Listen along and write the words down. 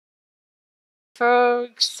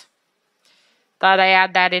Folks. Thought I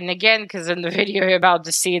add that in again because in the video you're about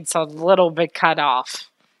to see it's a little bit cut off.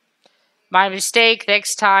 My mistake.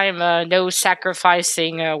 Next time, no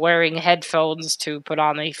sacrificing wearing headphones to put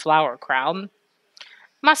on a flower crown.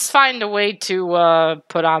 Must find a way to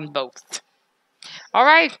put on both.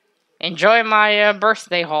 Alright, enjoy my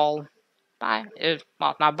birthday haul. Bye.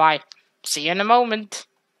 Well, not bye. See you in a moment.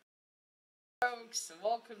 Folks,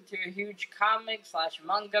 welcome to a huge comic /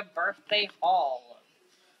 manga birthday haul.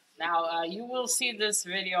 Now, you will see this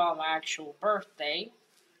video on my actual birthday.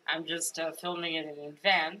 I'm just filming it in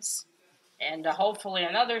advance. And hopefully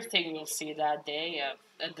another thing you'll see that day,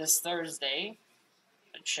 this Thursday,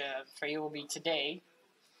 which for you will be today,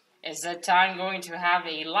 is that I'm going to have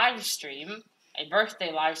a live stream, a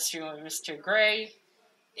birthday live stream with Mr. Gray.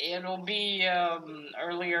 It'll be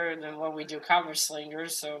earlier than when we do Cover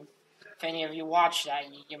Slingers, so if any of you watch that,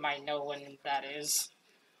 you might know when that is.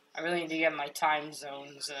 I really need to get my time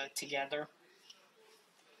zones together.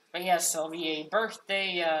 But yes, it'll be a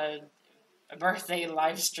birthday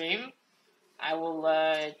live stream. I will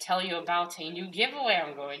tell you about a new giveaway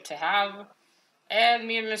I'm going to have, and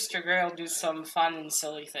me and Mr. Gray will do some fun and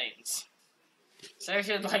silly things. So if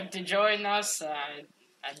you'd like to join us,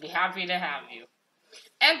 I'd be happy to have you.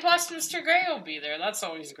 And plus, Mr. Gray will be there. That's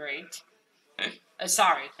always great.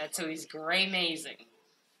 Sorry, that's always gray-mazing.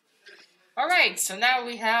 Alright, so now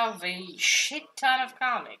we have a shit ton of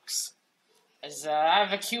comics. As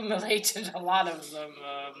I've accumulated a lot of them.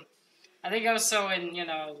 I think also when,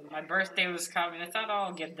 my birthday was coming, I thought, oh,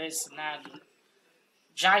 I'll get this and that.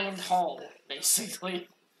 Giant haul, basically.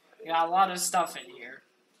 Got a lot of stuff in here.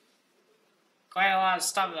 Quite a lot of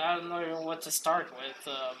stuff that I don't know what to start with.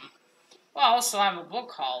 Well, I also have a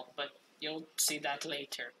book haul, but you'll see that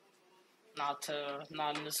later. Not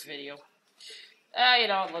in this video.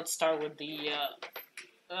 Let's start with the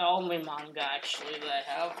only manga, actually, that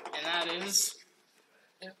I have, and that is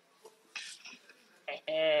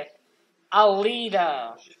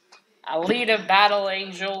Alita. Alita Battle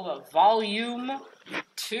Angel, Volume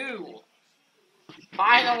 2.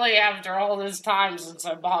 Finally, after all this time since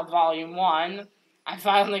I bought Volume 1, I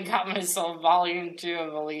finally got myself Volume 2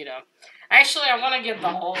 of Alita. Actually, I want to get the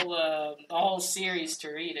whole series to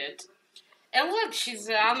read it. And look, she's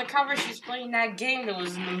on the cover. She's playing that game that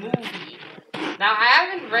was in the movie. Now, I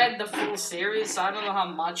haven't read the full series, so I don't know how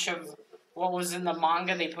much of what was in the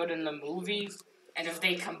manga they put in the movies, and if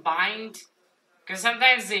they combined. Because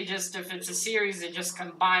sometimes they just, if it's a series, they just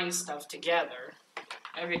combine stuff together.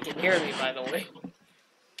 If you can hear me, by the way.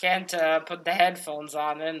 Can't put the headphones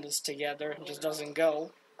on and this together. It just doesn't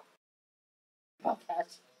go. About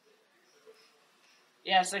that.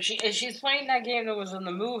 Yeah, so she's playing that game that was in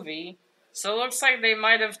the movie. So it looks like they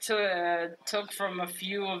might have took from a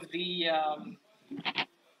few of the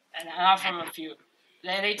and not from a few.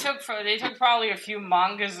 They took probably a few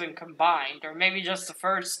mangas and combined, or maybe just the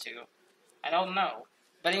first two. I don't know.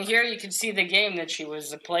 But in here you can see the game that she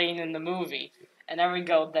was playing in the movie. And there we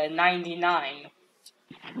go, the 99.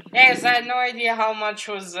 Yeah, I had no idea how much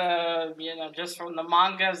was, just from the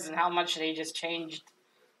mangas and how much they just changed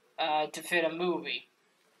to fit a movie.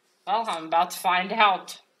 Well, I'm about to find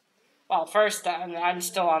out. Well, first, I'm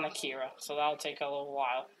still on Akira, so that'll take a little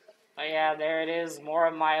while. But yeah, there it is, more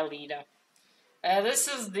of my Alita. This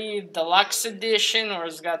is the deluxe edition, where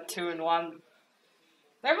it's got 2 in 1.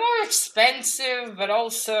 They're more expensive, but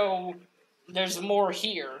also there's more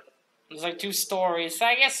here. There's like 2 stories, so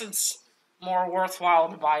I guess it's more worthwhile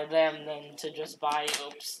to buy them than to just buy,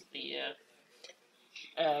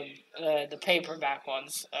 the paperback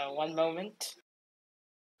ones. One moment.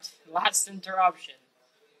 Last interruption.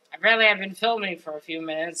 Apparently I've been filming for a few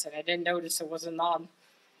minutes and I didn't notice it wasn't on.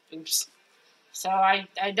 Oops. So I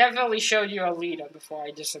definitely showed you Alita before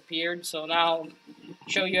I disappeared, so now I'll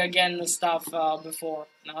show you again the stuff before.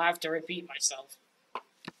 And I'll have to repeat myself.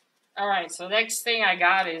 Alright, so next thing I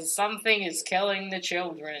got is Something is Killing the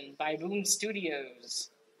Children by Boom Studios.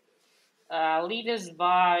 Alita's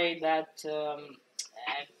by that, never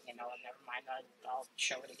mind, I'll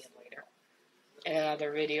show it again later. In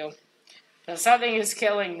another video. So Something is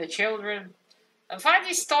Killing the Children. A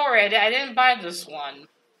funny story, I didn't buy this one.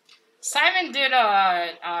 Simon did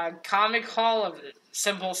a comic haul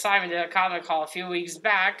Simple Simon did a comic haul a few weeks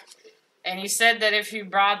back, and he said that if you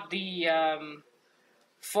brought the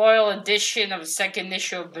foil edition of the second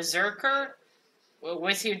issue of Berserker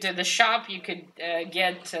with you to the shop, you could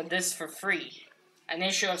get this for free. An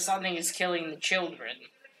issue of Something is Killing the Children.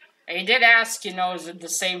 And he did ask, is it the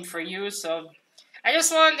same for you? So I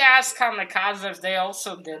just wanted to ask Kamikaze if they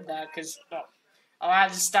also did that, because a lot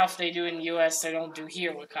of the stuff they do in the US they don't do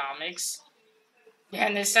here with comics.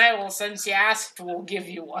 And they say, well, since you asked, we'll give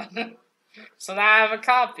you one. So now I have a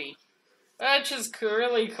copy. Which is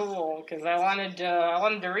really cool, because I wanted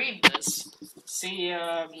to read this. See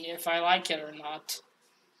if I like it or not.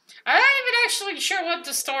 I'm not even actually sure what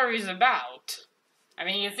the story's about. I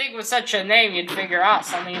mean, you'd think with such a name you'd figure out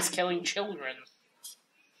something is killing children.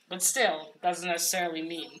 But still, doesn't necessarily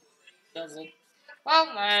mean, does it? Well,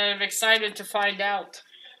 I'm excited to find out.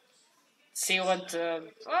 See what, well,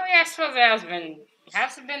 yeah, I suppose has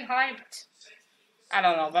it been hyped? I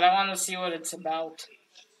don't know, but I want to see what it's about.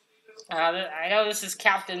 I know this is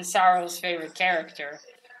Captain Sarah's favorite character.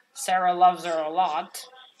 Sarah loves her a lot.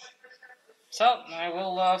 So, I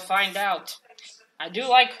will find out. I do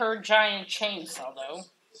like her giant chainsaw, though.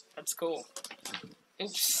 That's cool.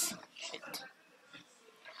 Oops. Shit.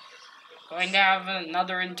 Going to have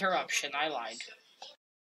another interruption. I lied.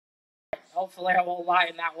 Hopefully I won't lie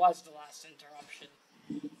and that was the last interruption.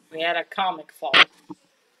 We had a comic fall.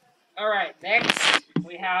 Alright, next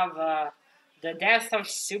we have The Death of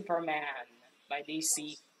Superman by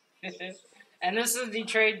DC. And this is the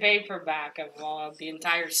trade paperback of the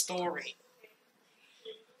entire story.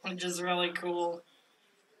 Which is really cool.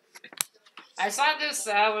 I saw this,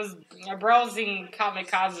 I was browsing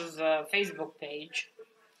Kamikaze's Facebook page.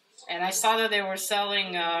 And I saw that they were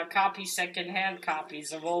selling second-hand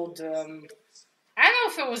copies of old, I don't know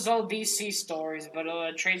if it was old DC stories, but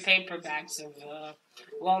trade paperbacks of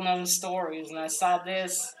well-known stories. And I saw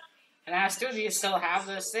this, and I asked, do you still have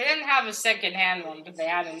this? They didn't have a second-hand one, but they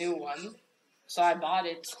had a new one. So I bought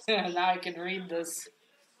it. Now I can read this.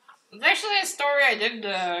 It's actually a story I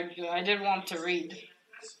did want to read.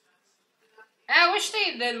 And I wish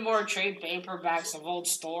they did more trade paperbacks of old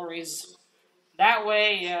stories. That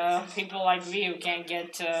way, people like me who can't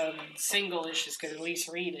get single issues could at least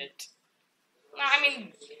read it. I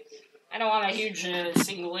mean, I don't want a huge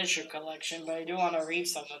single issue collection, but I do want to read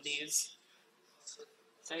some of these.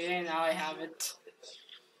 So yeah, now I have it.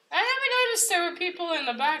 I never noticed there were people in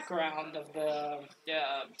the background of the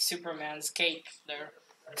Superman's cape there.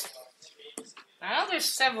 I know there's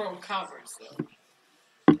several covers though.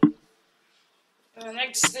 The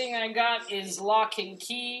next thing I got is Lock and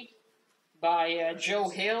Key by Joe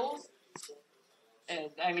Hill.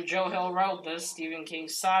 Joe Hill wrote this, Stephen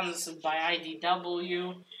King's son. This is by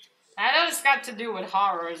IDW. I know it's got to do with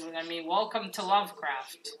horrors, and welcome to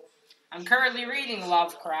Lovecraft. I'm currently reading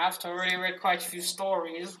Lovecraft. I already read quite a few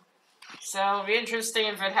stories. So it'll be interesting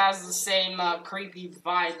if it has the same creepy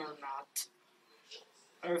vibe or not.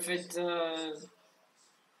 Or if it,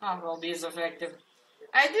 will be as effective.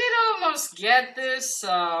 I did almost get this,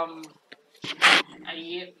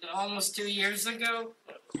 almost 2 years ago.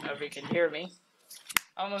 I hope you can hear me.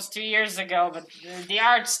 Almost 2 years ago, but the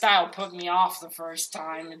art style put me off the first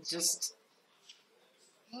time. It's just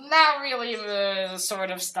not really the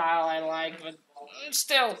sort of style I like, but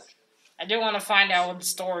still, I do want to find out what the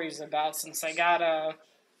story's about, since I got a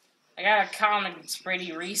comic that's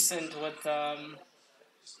pretty recent with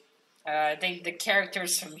I think the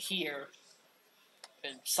characters from here,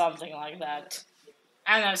 something like that.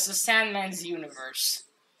 I don't know, it's the Sandman's universe.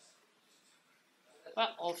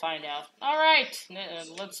 But we'll find out. Alright,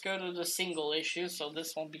 let's go to the single issue, so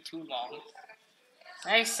this won't be too long.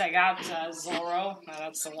 Next, I got Zorro. Oh,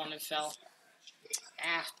 that's the one that fell.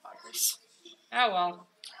 Buggers. Oh well.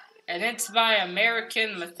 And it's by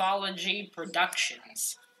American Mythology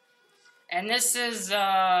Productions. And this is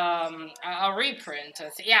a reprint. A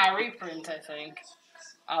reprint, I think,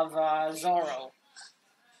 of Zorro.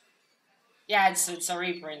 Yeah, it's a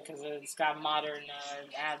reprint because it's got modern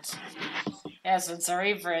ads. Yes, it's a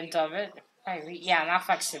reprint of it. Not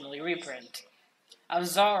facsimile, reprint of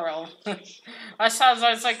Zorro. I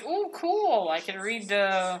was like, ooh, cool! I can read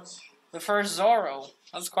the first Zorro.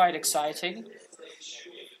 That's quite exciting.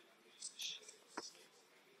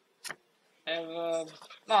 And,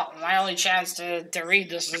 my only chance to read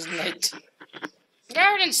this, isn't it? The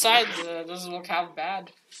art inside doesn't look half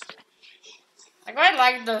bad. I quite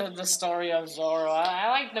like the story of Zorro. I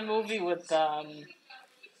like the movie with the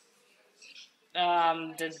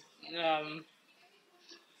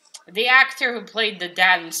actor who played the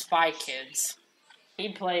dad in Spy Kids.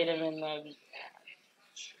 He played him in the.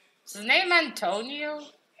 Is his name Antonio?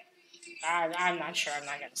 I'm not sure. I'm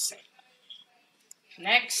not gonna say.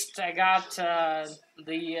 Next, I got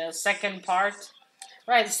the second part.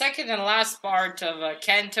 Right, the second and last part of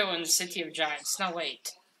Kanto and the City of Giants. No,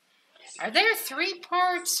 wait. Are there 3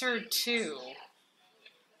 parts or 2?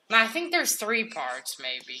 No, I think there's 3 parts,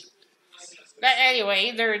 maybe. But anyway,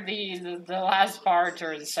 either the last part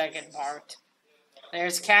or the second part.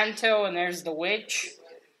 There's Kanto and there's the witch.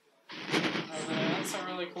 That's a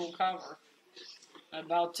really cool cover.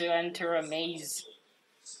 About to enter a maze.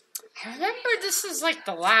 I remember this is like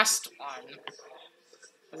the last one.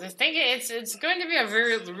 I think it's going to be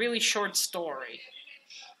a really short story.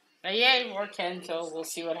 But yay, more Kento. We'll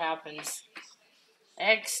see what happens.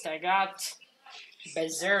 Next, I got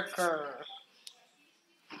Berserker.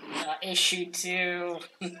 Issue 2.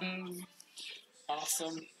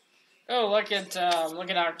 Awesome. Oh, look at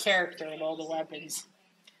our character and all the weapons.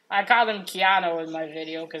 I called him Keanu in my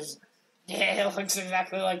video because yeah, it looks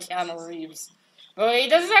exactly like Keanu Reeves. But he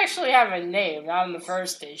doesn't actually have a name. Not in the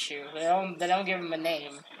first issue. They don't give him a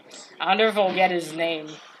name. I wonder if I'll get his name.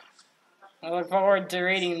 I look forward to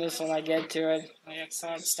reading this when I get to it. I got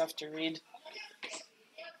some stuff to read.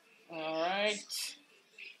 Alright.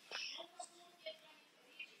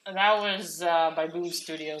 And that was by Boom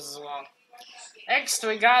Studios as well. Next,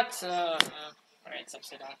 we got, alright, it's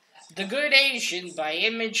upside down. The Good Asian by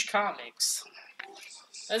Image Comics.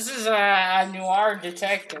 This is a noir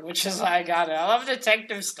detective, which is why I got it. I love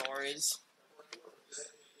detective stories.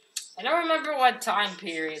 I don't remember what time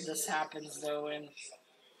period this happens, though, in.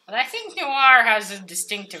 But I think noir has a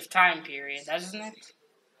distinctive time period, doesn't it?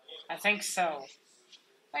 I think so.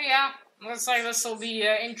 But yeah, looks like this will be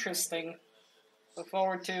interesting. Look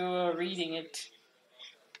forward to reading it.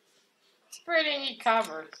 It's a pretty neat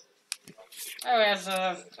cover. Oh, he has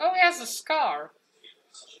a scar.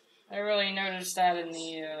 I really noticed that in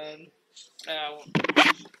the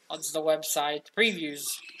what's the website previews.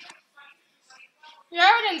 The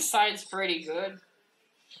art inside's pretty good.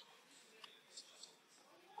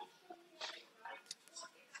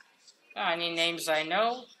 Any names I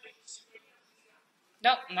know?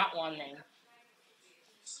 Nope, not one name.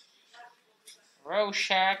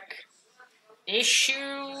 Rorschach.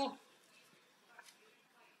 Issue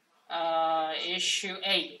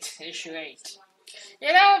 8. Issue 8.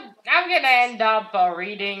 You know, I'm gonna end up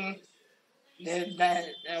reading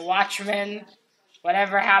the Watchmen.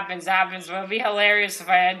 Whatever happens, happens. But it'll be hilarious if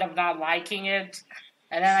I end up not liking it.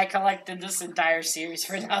 And then I collected this entire series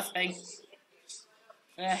for nothing.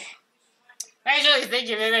 I actually think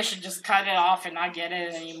maybe I should just cut it off and not get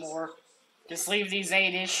it anymore. Just leave these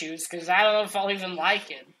 8 issues, because I don't know if I'll even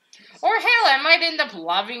like it. Or hell, I might end up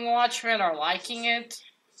loving Watchmen or liking it.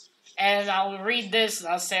 And I'll read this and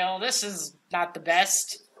I'll say, oh, this is not the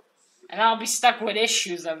best. And I'll be stuck with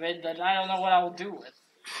issues of it that I don't know what I'll do with.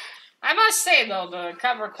 I must say, though, the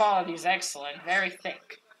cover quality is excellent. Very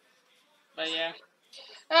thick. But yeah.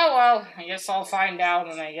 Oh well, I guess I'll find out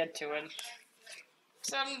when I get to it.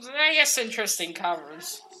 Some, I guess, interesting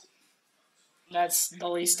covers. That's the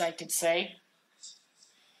least I could say.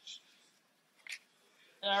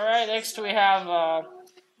 Alright, next we have,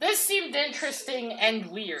 this seemed interesting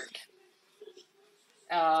and weird.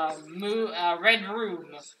 Red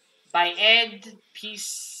Room by Ed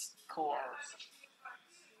Peacecore.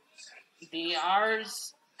 The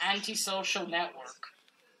Ars Antisocial Network.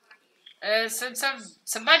 It's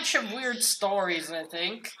a bunch of weird stories, I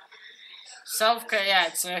think. Yeah,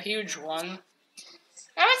 it's a huge one.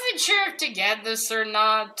 I wasn't sure if to get this or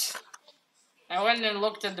not. I went and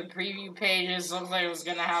looked at the preview pages. Looked like it was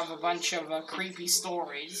gonna have a bunch of creepy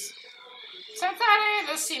stories. So I thought, hey,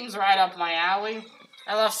 this seems right up my alley.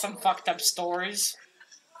 I love some fucked up stories.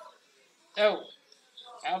 Oh,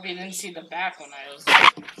 I hope you didn't see the back when I was. I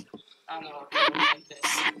don't know if like this.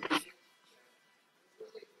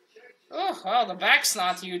 Oh, well, the back's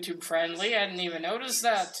not YouTube friendly. I didn't even notice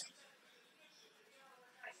that.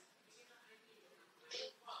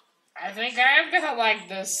 I think I am gonna like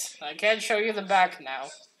this. I can't show you the back now.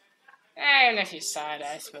 And if you saw it,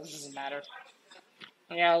 I suppose it doesn't matter.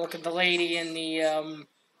 Yeah, look at the lady in the,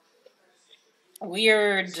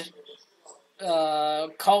 weird,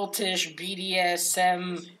 cultish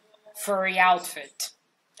BDSM furry outfit.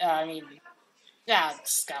 Yeah,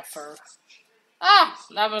 it's got fur. Ah,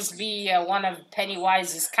 that must be one of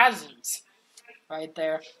Pennywise's cousins. Right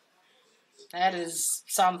there. That is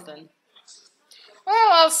something.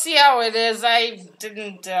 Well, I'll see how it is. I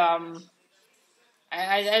didn't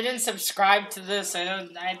subscribe to this.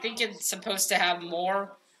 I think it's supposed to have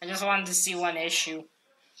more. I just wanted to see one issue.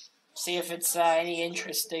 See if it's any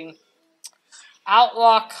interesting.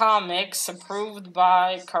 Outlaw Comics, approved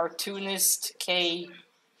by cartoonist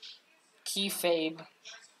Keyfabe.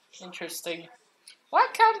 Interesting.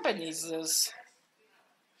 What company is this?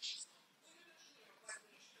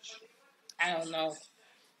 I don't know.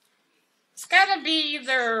 It's gotta be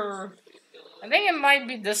either. I think it might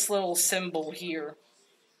be this little symbol here.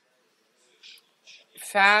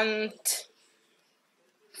 Font.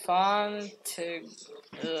 Oh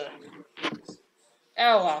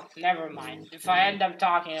well, never mind. If I end up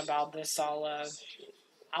talking about this, I'll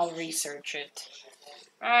research it.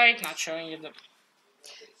 Right, not showing you the...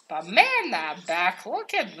 But man, that back,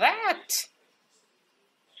 look at that!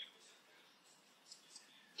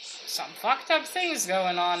 Some fucked up things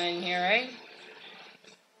going on in here,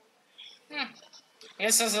 eh?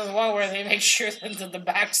 Guess this is one where they make sure that the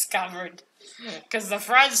back's covered. Because the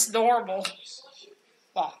front's normal.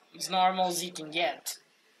 Well, as normal as you can get,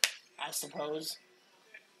 I suppose.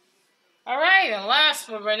 Alright, and last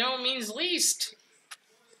but by no means least,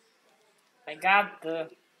 I got the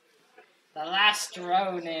last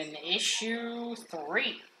Ronin, issue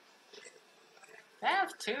 3. I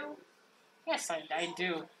have 2? Yes, I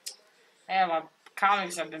do. I have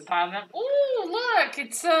comics I've been piling up. Ooh, look!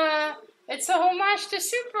 It's a homage to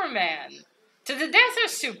Superman. To the death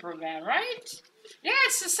of Superman, right? Yeah,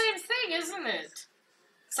 it's the same thing, isn't it?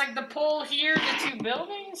 It's like the pole here, the 2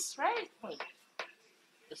 buildings, right? Wait,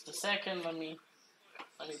 just a second, let me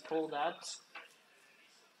pull that.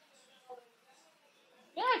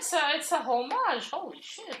 Yeah, it's a homage. Holy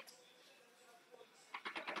shit!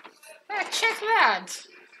 Yeah, check that.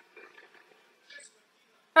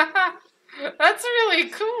 That's really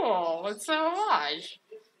cool. It's a homage.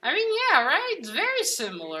 I mean, yeah, right? It's very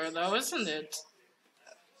similar, though, isn't it?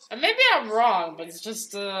 And maybe I'm wrong, but it's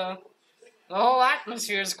just, the whole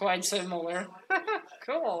atmosphere is quite similar.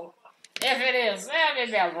 Cool. If it is,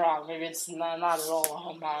 maybe I'm wrong. Maybe it's not at all a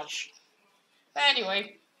homage. But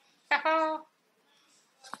anyway.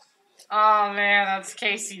 Oh man, that's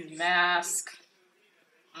Casey's mask.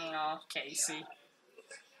 Oh, Casey.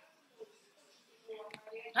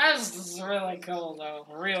 This is really cool, though.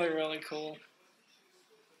 Really, really cool.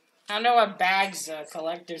 I don't know what bags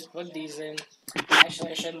collectors put these in.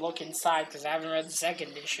 Actually, I shouldn't look inside because I haven't read the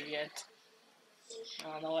 2nd issue yet. I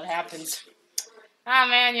don't know what happens. Ah,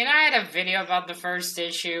 man, you know, I had a video about the 1st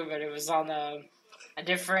issue, but it was on a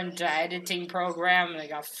different editing program, and it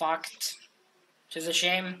got fucked. Which is a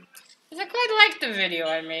shame. Because I quite liked the video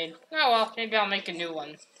I made. Oh well, maybe I'll make a new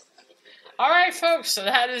one. Alright, folks, so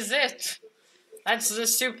that is it. That's the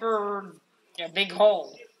super big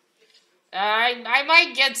hole. I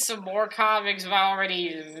might get some more comics, but I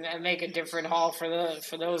already make a different haul for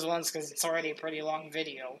those ones because it's already a pretty long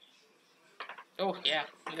video. Oh yeah,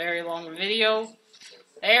 very long video.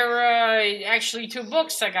 There are actually 2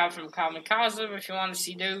 books I got from Kamikaze. If you want to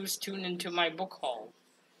see those, tune into my book haul.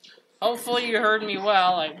 Hopefully you heard me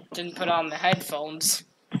well. I didn't put on the headphones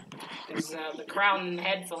because the crown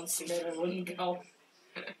headphones together wouldn't go.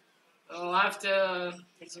 I'll have to,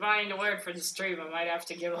 it's fine to wear it for the stream, I might have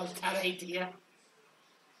to give up that idea.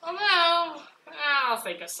 Oh no, I'll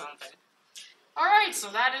think of something. Alright, so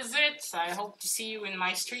that is it. I hope to see you in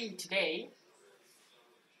my stream today.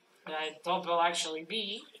 I hope it'll actually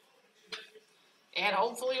be. And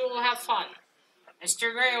hopefully we'll have fun.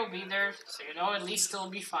 Mr. Gray will be there, so you know at least it'll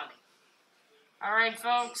be funny. Alright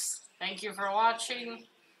folks, thank you for watching.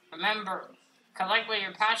 Remember, collect what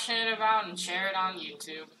you're passionate about and share it on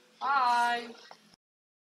YouTube. Bye!